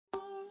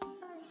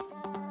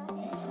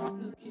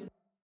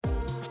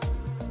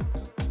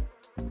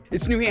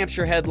It's New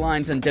Hampshire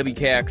Headlines on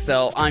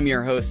WKXL. I'm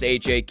your host,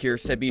 AJ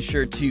Kierstead. Be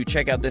sure to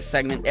check out this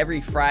segment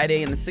every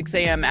Friday in the 6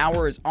 a.m.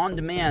 hours on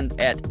demand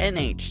at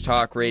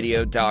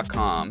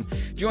nhtalkradio.com.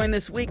 Joined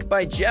this week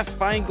by Jeff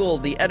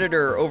Feingold, the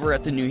editor over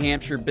at the New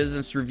Hampshire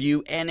Business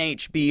Review,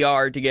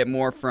 NHBR, to get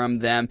more from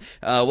them.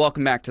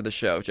 Welcome back to the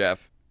show,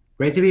 Jeff.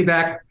 Great to be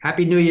back.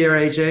 Happy New Year,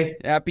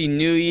 AJ. Happy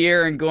New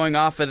Year, and going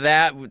off of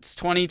that, it's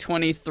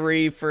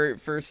 2023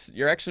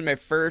 you're actually my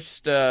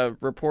first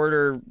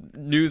reporter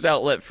news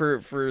outlet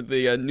for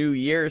the new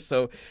year.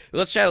 So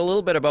let's chat a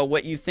little bit about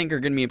what you think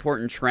are going to be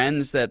important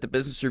trends that the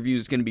Business Review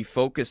is going to be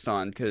focused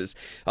on, because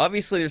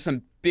obviously there's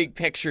some big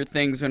picture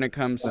things when it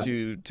comes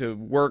to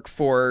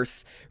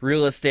workforce,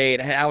 real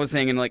estate,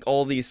 housing, and like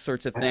all these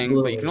sorts of things.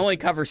 Absolutely. But you can only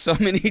cover so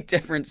many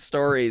different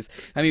stories.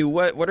 I mean,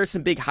 what are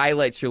some big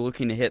highlights you're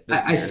looking to hit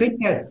this year? I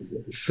think that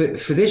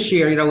for this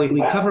year, we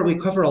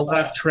cover a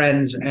lot of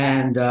trends,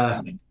 and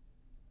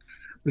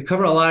we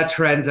cover a lot of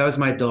trends. That was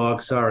my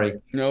dog. Sorry.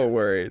 No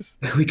worries.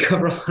 We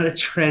cover a lot of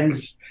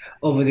trends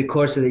over the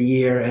course of the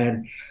year,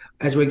 and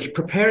as we're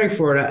preparing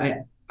for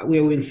it,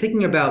 we've been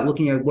thinking about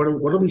looking at what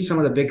will be some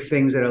of the big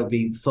things that will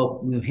be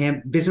New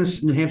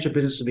Hampshire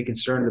business will be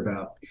concerned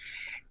about.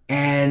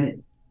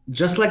 And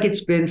just like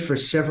it's been for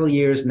several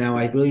years now,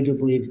 I really do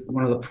believe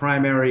one of the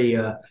primary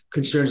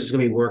concerns is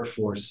going to be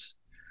workforce.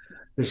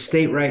 The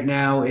state right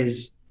now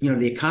is,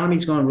 the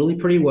economy's going really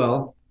pretty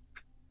well.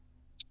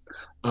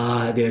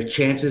 There are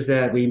chances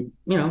that we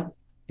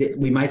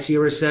might see a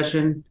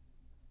recession,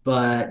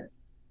 but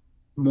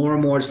more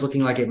and more it's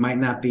looking like it might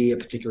not be a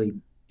particularly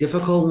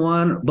difficult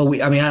one. But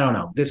I don't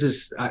know.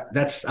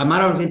 I'm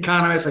not an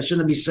economist. I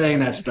shouldn't be saying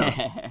that stuff.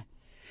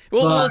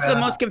 Well, it's the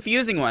most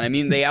confusing one. I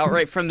mean, they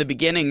outright from the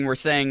beginning were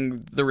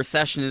saying the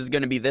recession is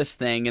going to be this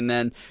thing, and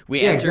then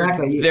we entered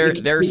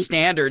their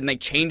standard, and they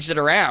changed it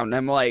around.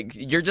 I'm like,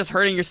 you're just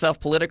hurting yourself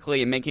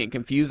politically and making it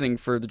confusing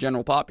for the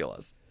general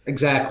populace.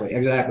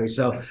 Exactly.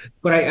 So,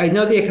 but I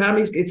know the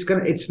economy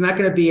it's not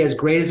gonna be as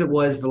great as it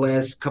was the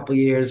last couple of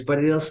years,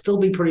 but it'll still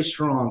be pretty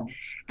strong.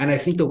 And I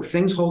think the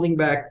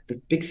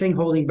big thing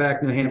holding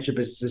back New Hampshire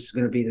business is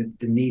going to be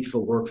the need for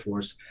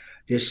workforce.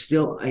 There's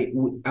still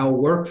our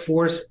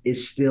workforce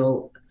is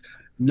still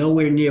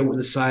nowhere near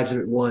the size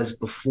that it was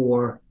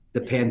before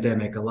the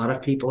pandemic. A lot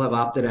of people have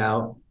opted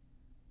out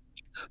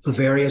for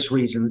various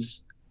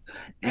reasons.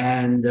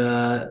 And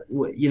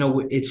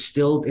it's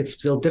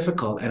still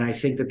difficult, and I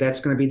think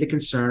that's going to be the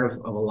concern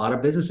of a lot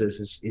of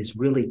businesses is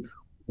really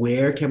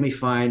where can we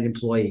find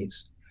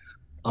employees.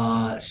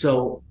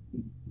 So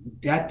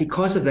that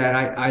because of that,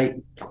 I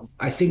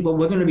think what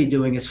we're going to be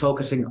doing is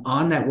focusing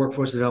on that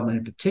workforce development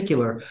in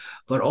particular,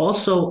 but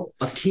also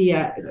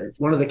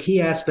one of the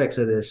key aspects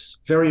of this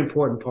very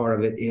important part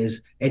of it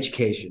is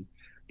education,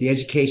 the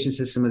education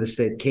system of the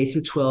state, K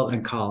through 12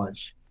 and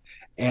college.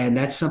 And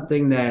that's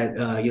something that,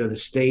 the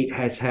state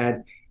has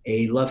had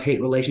a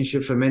love-hate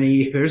relationship for many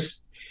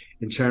years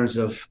in terms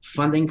of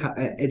funding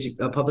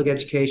public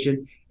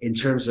education, in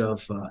terms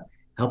of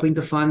helping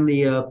to fund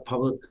the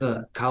public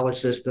college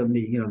system,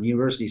 the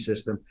university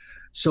system.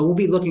 So we'll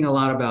be looking a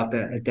lot about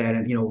that, and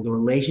the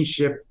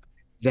relationship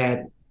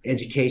that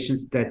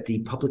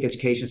the public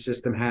education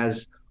system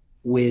has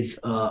with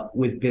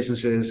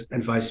businesses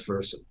and vice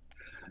versa,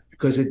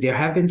 because there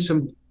have been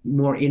some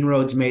more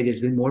inroads made.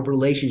 There's been more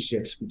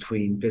relationships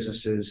between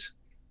businesses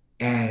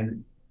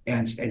and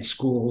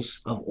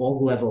schools of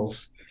all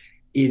levels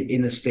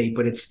in the state,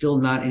 but it's still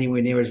not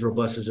anywhere near as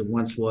robust as it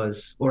once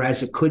was, or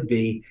as it could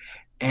be.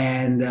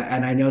 And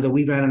I know that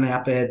we ran an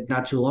op-ed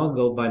not too long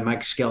ago by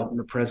Mike Skelton,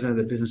 the president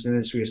of the Business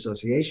Industry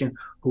Association,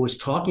 who was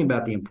talking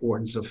about the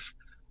importance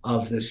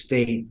of the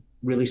state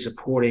really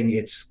supporting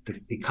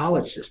the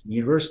college system, the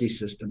university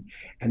system,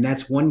 and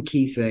that's one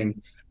key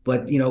thing.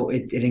 But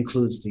it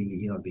includes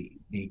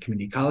the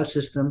community college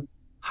system,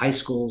 high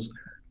schools.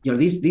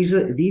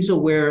 These are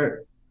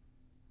where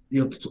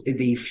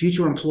the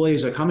future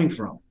employees are coming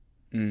from,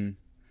 and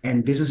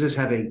businesses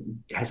have a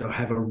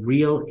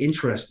real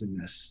interest in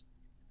this.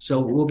 So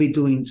we'll be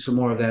doing some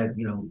more of that.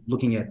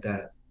 Looking at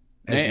that.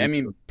 I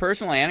mean,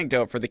 personal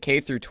anecdote for the K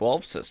through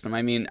 12 system.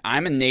 I mean,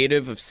 I'm a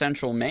native of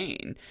Central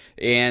Maine,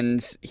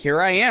 and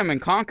here I am in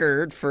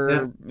Concord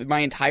for my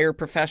entire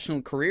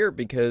professional career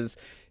because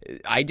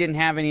I didn't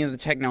have any of the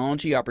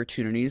technology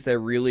opportunities that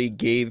really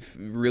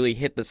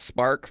hit the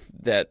spark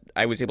that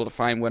I was able to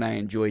find what I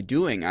enjoy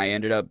doing. I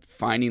ended up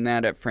finding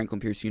that at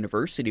Franklin Pierce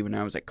University when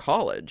I was at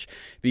college,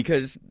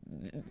 because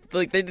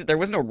there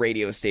was no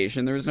radio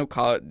station, there was no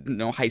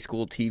high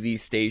school TV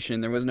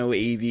station, there was no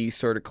AV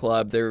sort of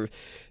club. There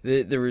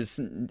was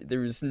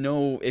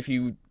no,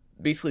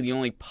 basically the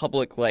only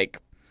public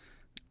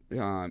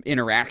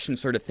interaction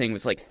sort of thing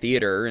was like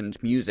theater and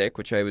music,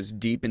 which I was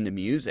deep into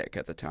music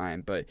at the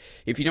time. But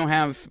if you don't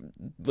have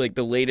like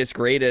the latest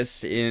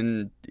greatest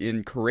in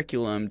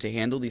curriculum to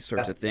handle these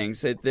sorts of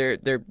things,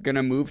 they're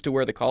gonna move to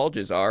where the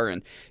colleges are,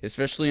 and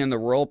especially in the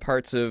rural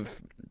parts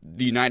of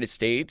the United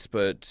States,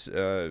 but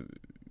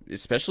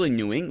especially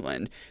New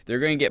England, they're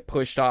going to get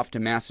pushed off to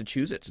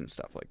Massachusetts and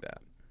stuff like that.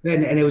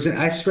 And it was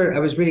I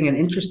was reading an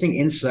interesting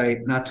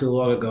insight not too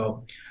long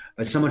ago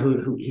but someone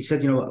who he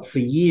said, for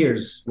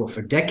years, well,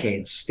 for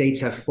decades,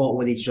 states have fought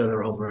with each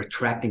other over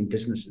attracting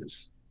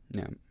businesses.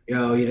 Yeah.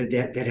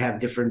 They'd have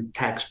different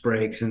tax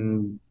breaks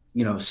and,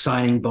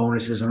 signing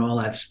bonuses and all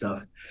that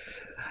stuff.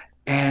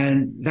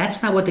 And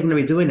that's not what they're going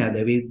to be doing now.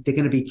 They're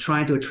going to be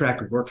trying to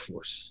attract a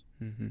workforce.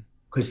 Mm-hmm.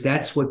 Because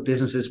that's what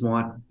businesses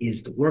want,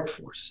 is the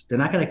workforce. They're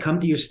not going to come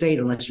to your state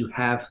unless you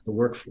have the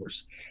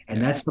workforce,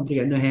 and that's something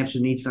that New Hampshire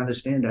needs to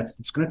understand.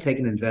 It's going to take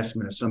an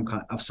investment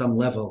of some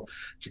level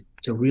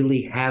to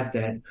really have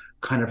that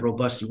kind of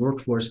robust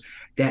workforce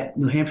that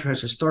New Hampshire has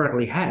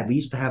historically had.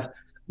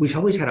 We've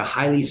always had a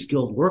highly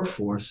skilled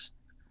workforce,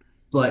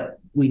 but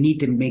we need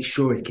to make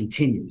sure it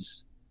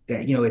continues.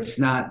 That it's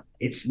not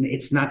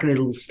going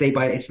to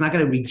it's not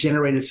going to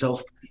regenerate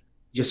itself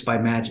just by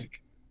magic.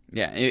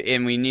 Yeah,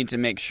 and we need to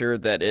make sure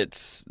that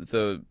it's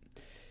the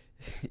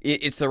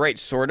right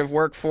sort of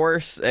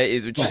workforce.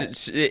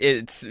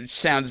 It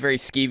sounds very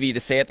skeevy to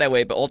say it that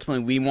way, but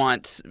ultimately we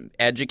want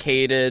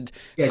educated,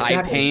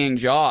 high-paying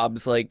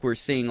jobs. Like we're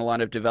seeing a lot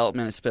of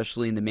development,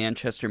 especially in the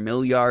Manchester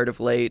Mill Yard of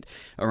late.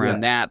 Around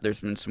that, there's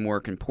been some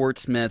work in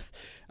Portsmouth.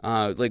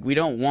 We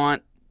don't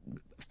want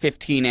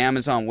 15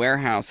 Amazon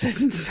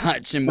warehouses and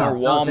such, and more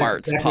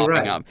Walmarts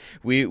popping up.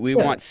 We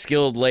want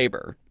skilled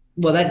labor.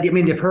 Well,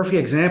 the perfect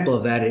example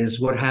of that is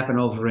what happened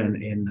over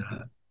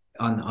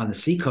on the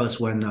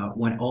seacoast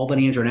when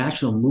Albany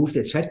International moved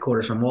its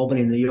headquarters from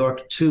Albany, New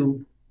York,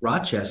 to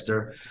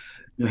Rochester,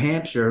 New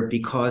Hampshire,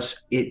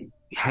 because it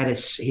had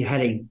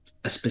a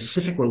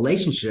specific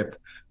relationship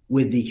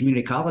with the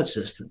community college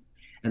system,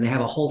 and they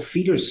have a whole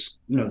feeders.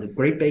 The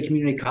Great Bay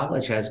Community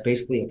College has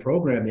basically a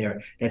program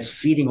there that's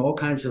feeding all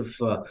kinds of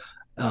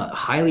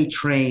highly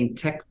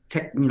trained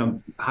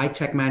high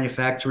tech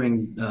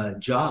manufacturing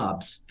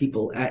jobs.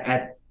 People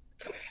at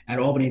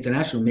Albany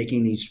International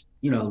making these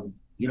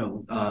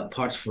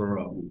parts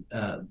for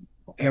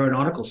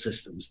aeronautical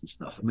systems and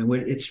stuff. I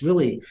mean, it's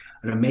really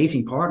an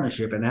amazing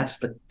partnership, and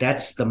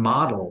that's the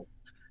model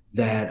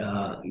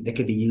that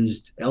could be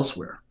used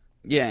elsewhere.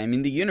 Yeah, I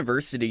mean, the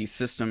university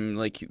system,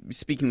 like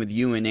speaking with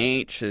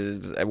UNH,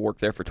 I've worked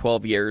there for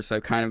 12 years, so I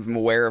kind of am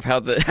aware of how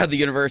the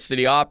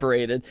university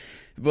operated.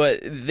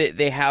 But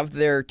they have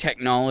their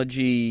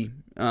technology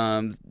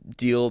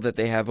deal that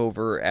they have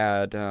over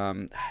at,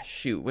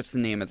 what's the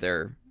name of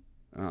their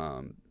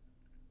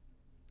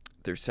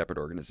separate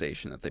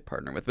organization that they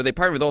partner with. But they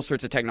partner with all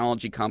sorts of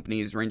technology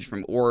companies, ranging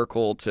from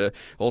Oracle to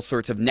all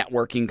sorts of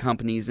networking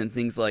companies and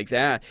things like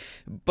that.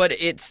 But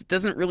it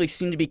doesn't really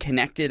seem to be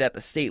connected at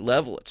the state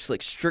level. It's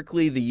like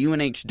strictly the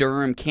UNH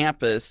Durham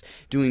campus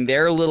doing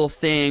their little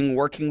thing,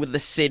 working with the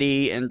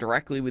city and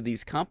directly with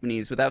these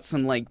companies without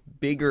some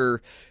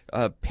bigger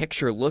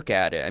picture look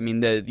at it. I mean,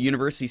 the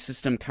university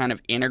system kind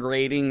of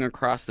integrating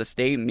across the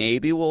state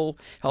maybe will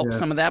help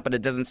some of that, but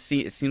it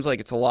seems like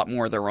it's a lot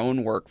more their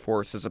own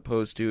workforce as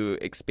opposed to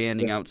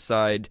expanding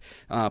outside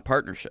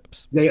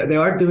partnerships. They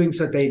are doing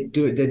so.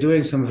 They're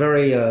doing some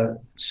very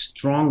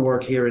strong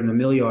work here in the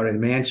Mill Yard in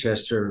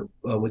Manchester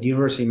with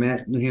University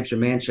of New Hampshire.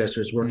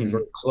 Manchester is working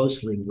very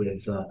closely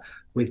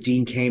with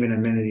Dean Kamen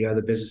and many of the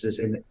other businesses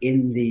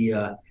in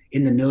the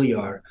Mill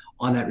Yard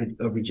on that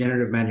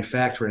regenerative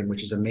manufacturing,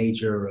 which is a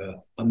major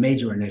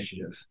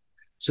initiative.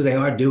 So they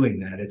are doing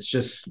that. It's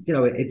just,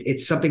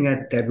 it's something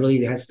that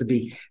really has to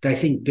be, that I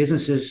think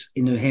businesses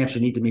in New Hampshire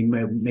need to be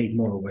made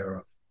more aware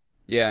of.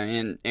 Yeah,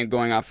 and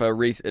going off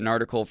an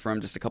article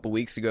from just a couple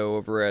weeks ago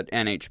over at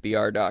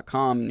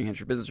nhbr.com, New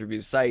Hampshire Business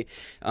Review site,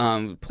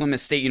 Plymouth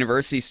State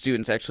University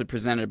students actually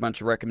presented a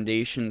bunch of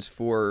recommendations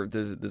for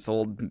this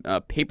old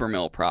paper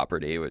mill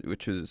property,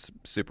 which was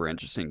super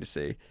interesting to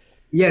see.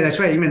 Yeah, that's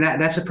right. I mean,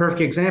 that's a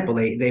perfect example.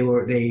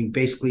 They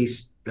basically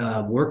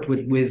worked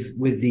with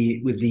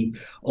the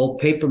old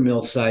paper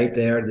mill site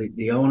there,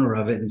 the owner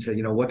of it, and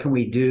said, what can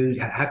we do?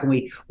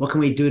 What can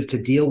we do to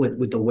deal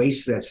with the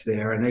waste that's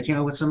there? And they came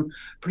up with some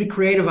pretty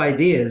creative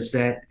ideas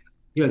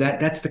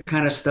that's the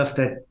kind of stuff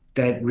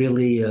that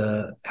really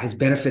has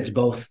benefits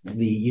both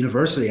the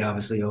university,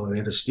 obviously, over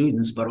there, the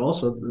students, but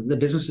also the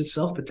business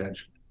itself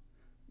potentially.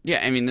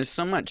 Yeah, I mean, there's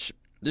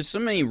so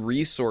many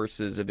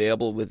resources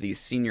available with these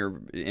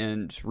senior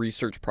and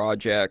research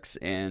projects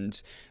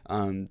and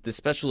the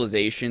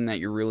specialization that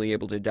you're really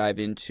able to dive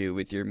into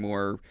with your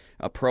more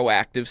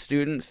proactive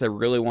students that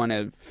really want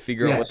to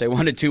figure out what they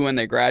want to do when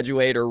they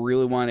graduate or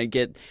really want to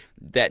get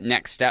that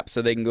next step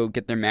so they can go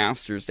get their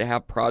master's. To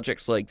have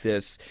projects like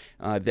this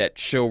that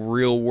show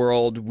real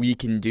world we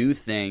can do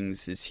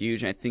things is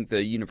huge. And I think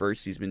the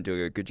university's been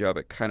doing a good job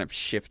at kind of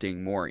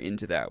shifting more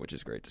into that, which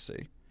is great to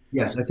see.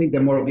 Yes, I think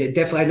they're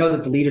definitely. I know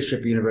that the leadership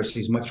of the university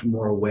is much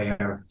more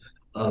aware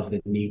of the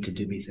need to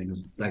do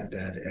things like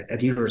that at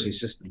the university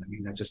system. I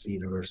mean, not just the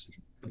university,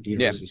 but the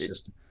university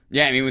system.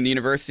 Yeah, I mean, when the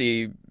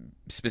university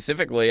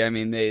specifically, I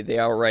mean, they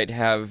outright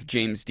have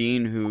James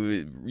Dean,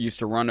 who used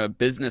to run a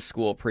business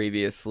school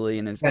previously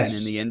and has been Yes.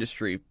 in the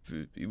industry.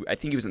 I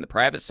think he was in the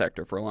private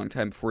sector for a long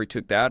time before he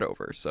took that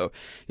over. So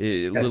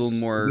a little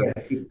Yes. more,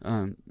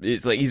 Yeah.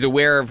 it's like he's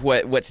aware of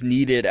what's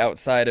needed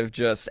outside of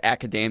just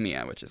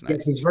academia, which is Yes,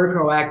 nice. he's very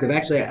proactive.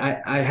 Actually,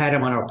 I had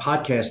him on our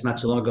podcast not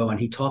too long ago, and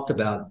he talked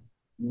about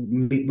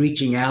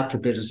reaching out to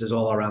businesses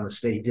all around the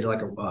state. He did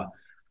like a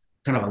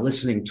kind of a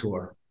listening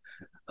tour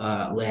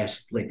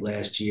late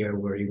last year,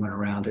 where he went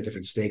around to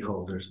different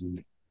stakeholders,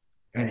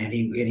 and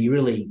he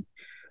really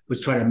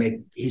was trying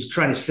to he's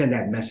trying to send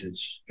that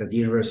message that the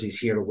university is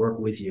here to work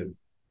with you.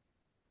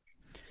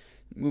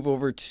 Move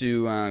over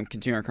to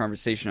continue our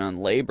conversation on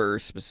labor.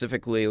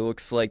 Specifically, it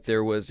looks like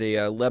there was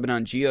a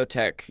Lebanon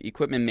Geotech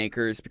equipment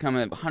makers become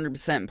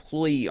 100%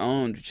 employee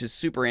owned, which is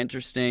super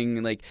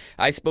interesting. Like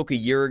I spoke a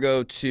year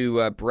ago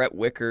to Brett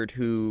Wickard,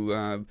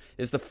 who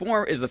is the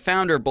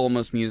founder of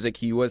Bulmos Music.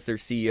 He was their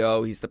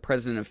CEO. He's the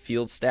president of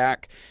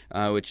FieldStack,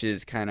 which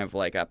is kind of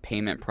like a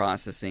payment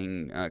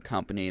processing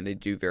company. They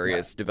do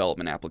various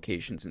development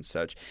applications and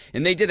such.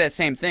 And they did that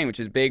same thing, which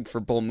is big for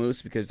Bull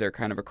Moose because they're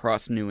kind of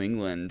across New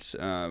England.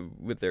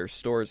 With their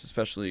stores,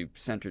 especially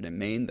centered in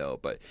Maine, though.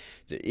 But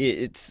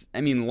it's,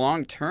 I mean,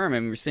 long term, I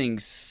mean, we're seeing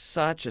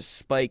such a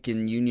spike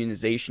in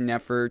unionization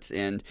efforts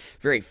and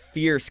very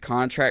fierce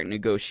contract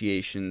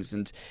negotiations.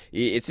 And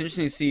it's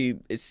interesting to see,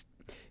 it's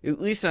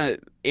at least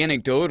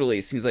anecdotally,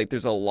 it seems like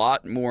there's a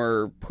lot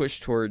more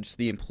push towards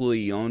the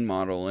employee-owned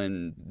model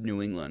in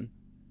New England.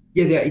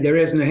 Yeah, there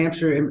is. New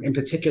Hampshire in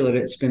particular.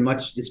 It's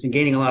been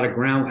gaining a lot of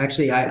ground.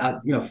 Actually,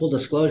 full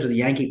disclosure, the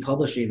Yankee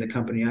Publishing, the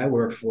company I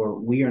work for,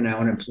 we are now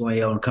an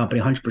employee-owned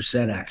company,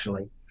 100%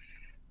 actually.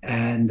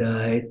 And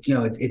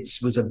it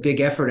was a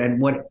big effort.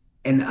 And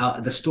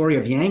the story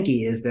of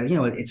Yankee is that it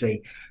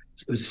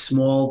was a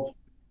small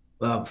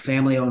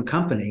family-owned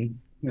company,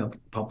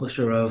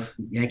 publisher of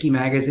Yankee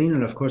Magazine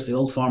and of course the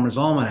Old Farmer's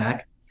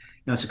Almanac,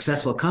 a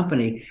successful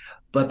company,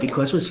 but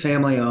because it was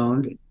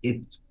family-owned,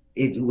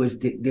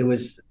 there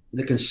was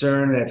the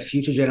concern that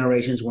future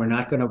generations were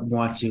not going to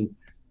want to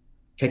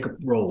take a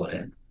role in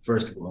it,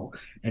 first of all.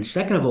 And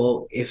second of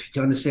all, if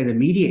to understand the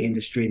media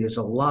industry, there's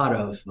a lot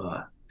of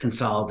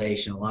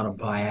consolidation, a lot of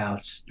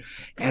buyouts,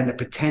 and the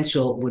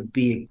potential would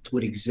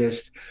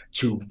exist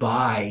to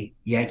buy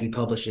Yankee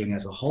Publishing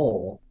as a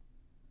whole,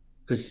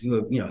 because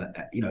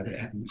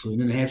including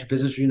the New Hampshire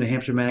Business Review, New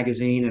Hampshire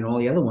Magazine, and all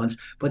the other ones.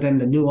 But then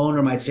the new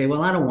owner might say,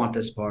 "Well, I don't want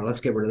this part. Let's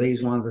get rid of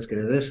these ones. Let's get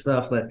rid of this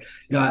stuff.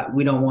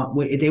 We don't want."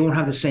 They won't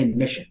have the same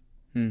mission.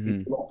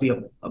 Mm-hmm. It won't be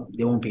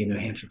there won't be a New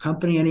Hampshire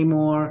company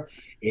anymore.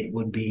 It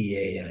would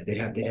be they'd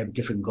have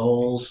different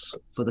goals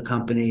for the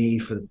company,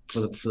 for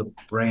the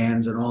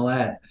brands and all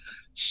that.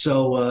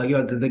 So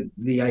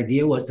the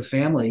idea was the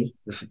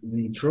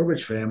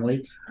Trowbridge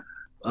family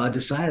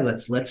decided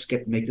let's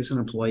make this an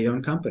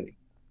employee-owned company,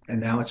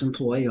 and now it's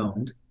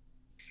employee-owned.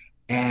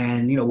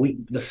 And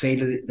the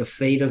fate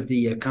of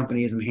the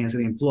company is in the hands of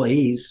the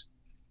employees.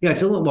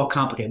 It's a little more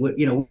complicated.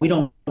 We're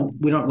not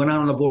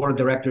on the board of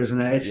directors,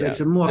 and it's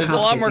a more. There's a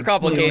lot more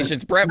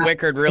complications. Brett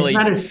Wickard really. It's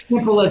not as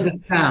simple as it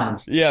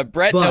sounds. Yeah,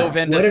 Brett dove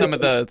into some of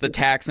the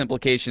tax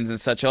implications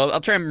and such. I'll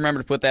try and remember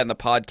to put that in the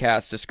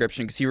podcast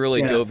description because he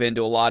really dove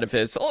into a lot of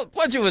it. A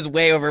bunch of it was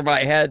way over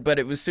my head, but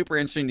it was super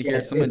interesting to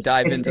hear someone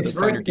dive into the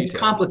finer details. It's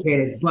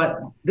complicated,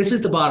 but this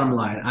is the bottom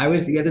line.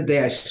 The other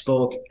day I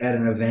spoke at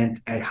an event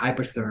at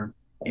Hypertherm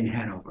in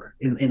Hanover,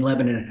 in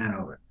Lebanon and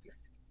Hanover,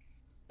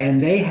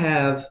 and they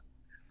are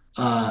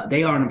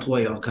an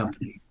employee-owned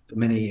company for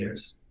many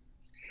years,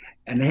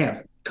 and they have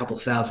a couple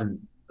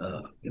thousand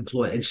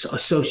employees,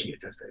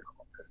 associates, as they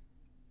call it.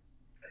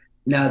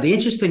 Now, the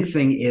interesting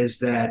thing is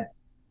that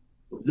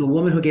the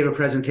woman who gave a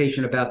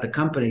presentation about the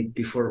company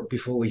before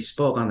we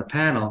spoke on the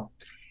panel,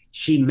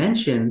 she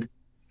mentioned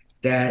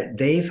that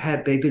they've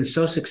been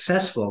so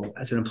successful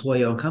as an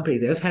employee-owned company.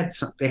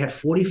 They had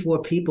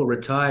 44 people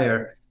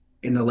retire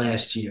in the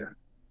last year,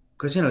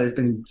 because they've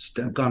been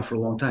gone for a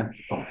long time,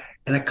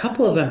 and a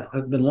couple of them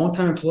have been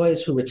longtime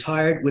employees who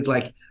retired with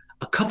like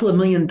a couple of $1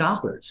 million.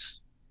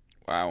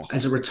 Wow!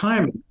 As a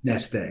retirement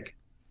nest egg,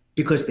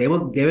 because they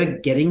were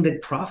getting the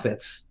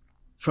profits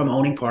from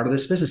owning part of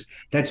this business.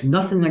 That's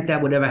nothing like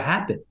that would ever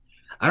happen.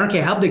 I don't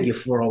care how big your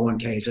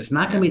 401k is. It's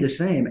not going to be the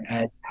same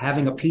as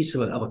having a piece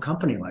of a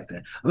company like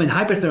that. I mean,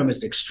 Hypertherm is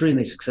an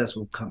extremely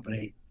successful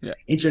company,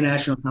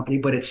 international company,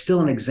 but it's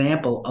still an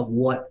example of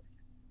what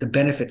the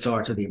benefits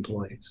are to the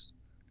employees.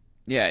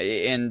 Yeah,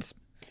 and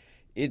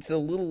it's a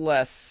little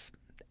less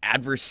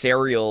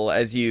adversarial,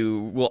 as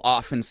you will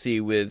often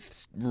see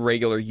with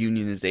regular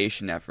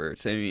unionization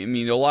efforts. I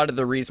mean, a lot of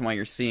the reason why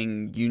you're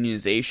seeing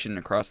unionization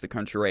across the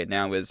country right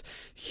now is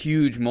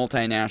huge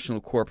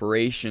multinational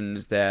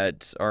corporations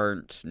that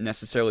aren't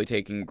necessarily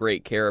taking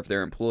great care of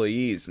their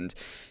employees, and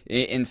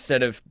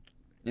instead of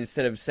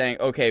saying,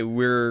 okay,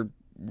 we're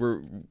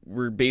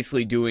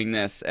basically doing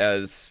this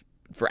as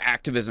for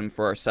activism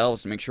for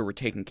ourselves to make sure we're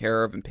taken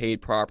care of and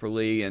paid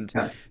properly and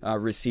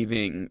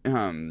receiving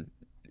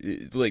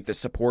like the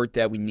support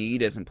that we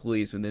need as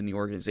employees within the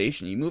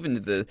organization. You move into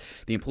the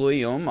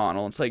employee-owned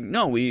model, it's like,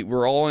 no,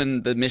 we're all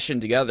in the mission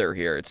together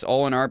here. It's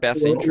all in our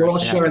best interest. We're all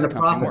sharing the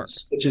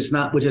profits, which is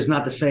not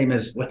the same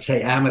as, let's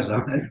say,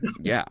 Amazon.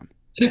 Yeah.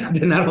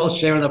 They're not all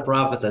sharing the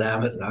profits at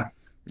Amazon.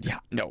 Yeah,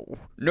 no.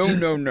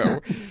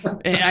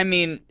 And I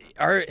mean,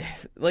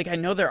 I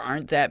know there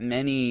aren't that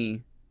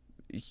many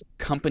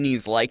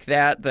companies like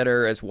that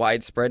are as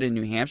widespread in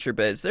New Hampshire,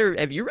 but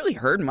have you really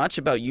heard much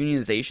about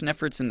unionization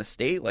efforts in the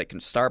state, like in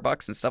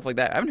Starbucks and stuff like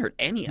that? I haven't heard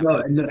any of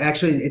it. No,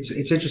 actually,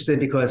 it's interesting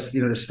because, the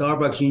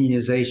Starbucks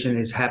unionization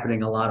is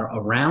happening a lot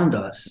around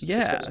us,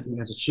 yeah, in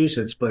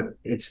Massachusetts, but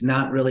it's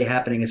not really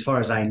happening as far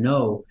as I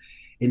know.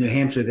 In New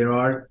Hampshire,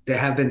 there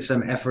have been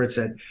some efforts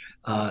at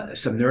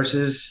some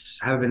nurses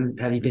have been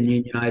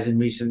unionized in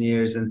recent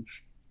years, and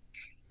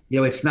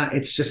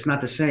it's just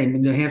not the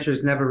same. New Hampshire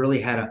has never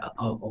really had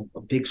a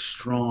big,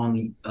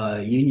 strong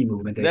union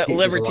movement. That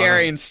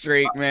libertarian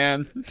streak,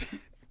 man.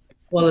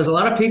 Well, there's a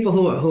lot of people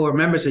who are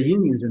members of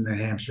unions in New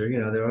Hampshire.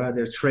 There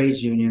are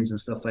trades unions and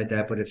stuff like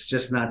that, but it's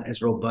just not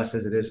as robust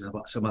as it is in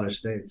some other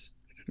states.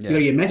 Yeah.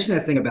 You mentioned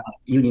that thing about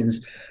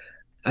unions.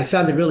 I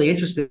found it really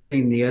interesting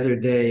the other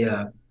day.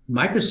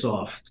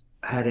 Microsoft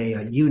had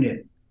a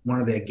unit, one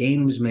of their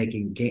gaming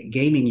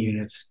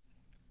units.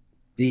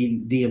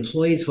 The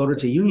employees voted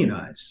to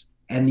unionize,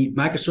 and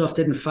Microsoft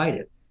didn't fight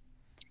it.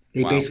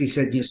 They basically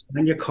said, you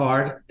sign your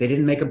card. They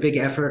didn't make a big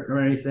effort or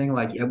anything.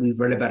 Like, we've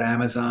read about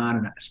Amazon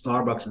and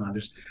Starbucks and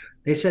others.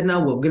 They said, no,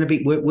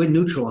 we're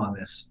neutral on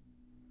this.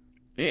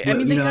 I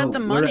mean, they got the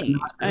money.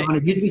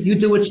 You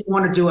do what you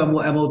want to do, and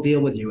we'll deal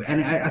with you.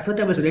 And I thought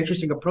that was an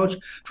interesting approach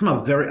from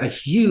a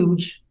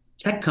huge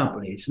tech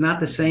company. It's not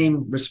the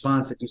same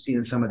response that you see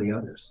in some of the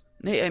others.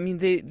 I mean,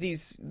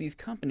 these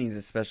companies,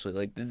 especially,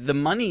 like, the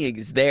money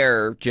is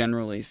there,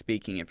 generally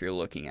speaking, if you're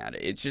looking at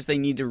it. It's just they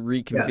need to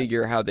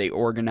reconfigure how they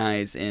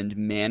organize and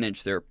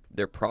manage their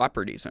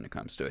properties when it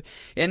comes to it.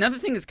 And another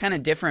thing that's kind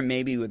of different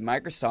maybe with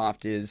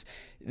Microsoft is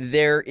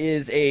there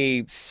is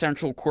a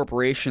central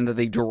corporation that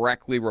they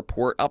directly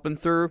report up and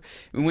through.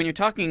 And when you're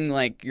talking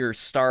like your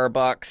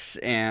Starbucks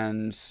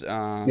and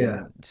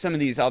some of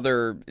these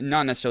other,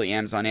 not necessarily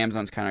Amazon.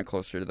 Amazon's kind of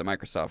closer to the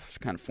Microsoft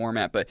kind of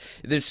format, but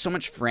there's so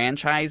much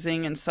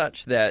franchising and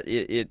such that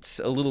it's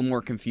a little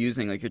more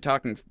confusing. Like, you're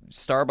talking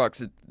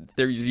Starbucks,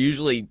 there's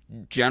usually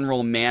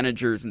general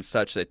managers and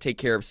such that take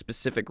care of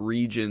specific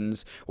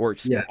regions or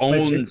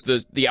own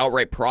the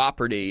outright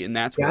property, and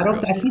that's where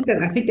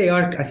I think they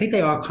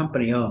are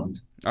company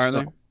owned. Are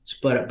they?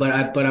 But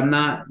I'm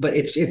not. But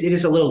it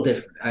is a little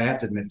different. I have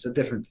to admit, it's a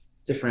different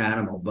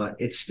animal. But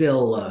it's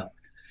still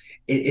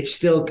it's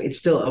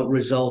still a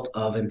result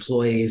of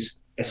employees,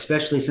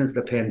 especially since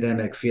the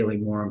pandemic,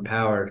 feeling more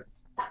empowered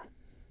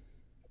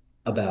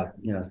about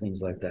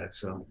things like that.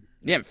 So.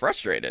 Yeah, I'm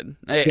frustrated.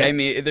 I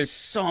mean, there's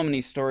so many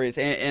stories,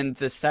 and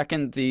the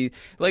second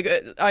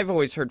I've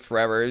always heard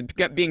forever,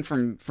 being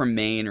from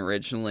Maine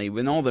originally,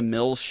 when all the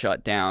mills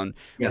shut down,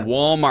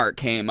 Walmart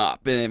came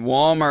up, and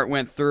Walmart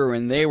went through,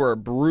 and they were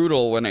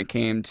brutal when it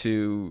came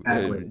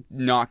to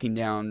knocking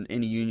down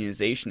any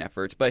unionization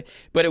efforts. But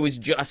it was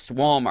just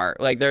Walmart.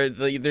 Like, there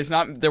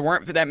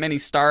weren't that many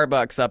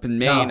Starbucks up in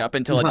Maine up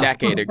until a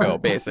decade ago,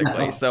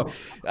 basically. So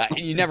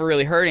you never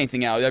really heard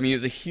anything out. I mean, it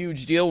was a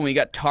huge deal when we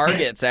got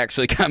Targets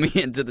actually coming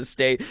into the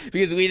state,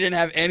 because we didn't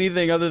have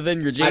anything other than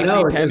your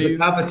JCPenney's. There's a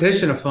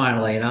competition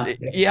finally,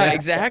 Yeah,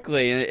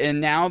 exactly. And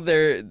now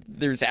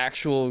there's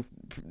actual,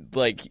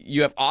 like,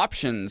 you have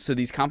options, so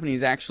these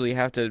companies actually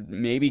have to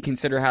maybe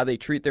consider how they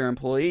treat their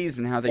employees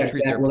and how they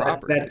treat their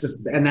properties.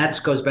 And that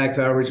goes back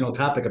to our original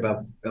topic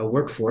about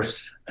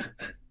workforce.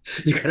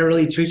 You got to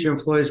really treat your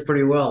employees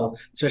pretty well,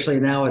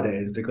 especially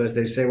nowadays, because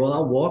they say, "Well,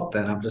 I'll walk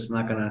then. I'm just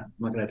not gonna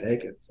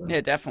take it." So.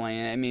 Yeah,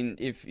 definitely. I mean,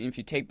 if you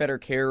take better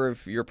care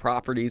of your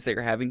properties that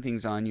you're having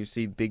things on, you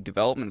see big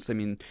developments. I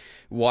mean,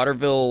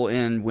 Waterville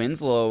and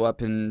Winslow,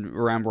 up and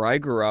around where I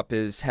grew up,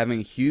 is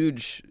having a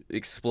huge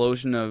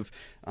explosion of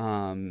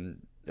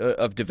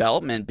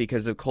development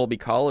because of Colby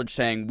College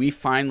saying, we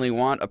finally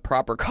want a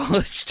proper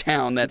college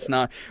town that's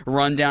not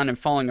run down and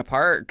falling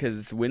apart,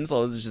 because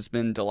Winslow has just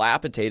been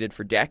dilapidated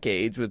for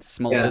decades with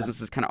small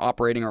businesses kind of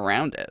operating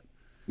around it.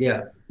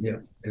 Yeah,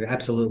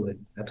 absolutely.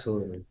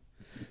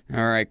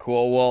 All right,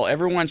 cool. Well,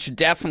 everyone should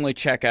definitely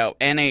check out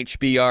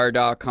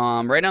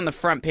NHBR.com. Right on the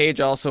front page,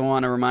 I also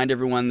want to remind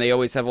everyone they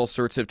always have all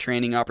sorts of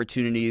training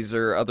opportunities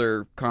or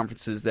other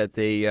conferences that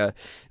they put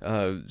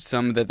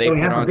on. We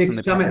have a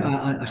big summit,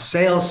 a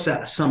sales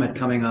summit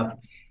coming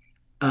up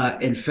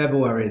in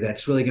February.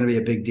 That's really going to be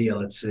a big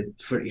deal. It's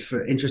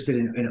for interested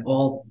in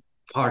all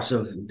parts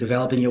of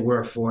developing your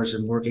workforce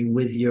and working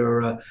with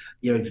your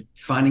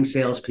finding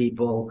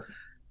salespeople.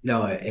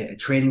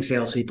 Training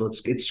salespeople.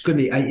 It's going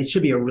to be. It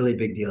should be a really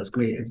big deal. It's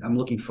going to be. I'm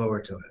looking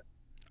forward to it.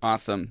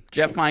 Awesome,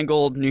 Jeff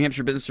Feingold, New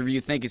Hampshire Business Review.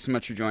 Thank you so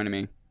much for joining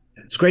me.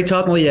 It's great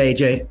talking with you,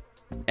 AJ.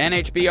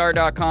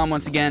 NHBR.com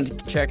once again to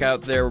check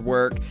out their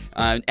work.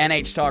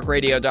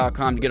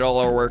 NHTalkRadio.com to get all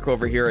our work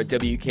over here at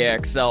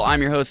WKXL.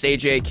 I'm your host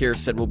AJ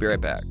Kierstead. We'll be right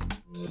back.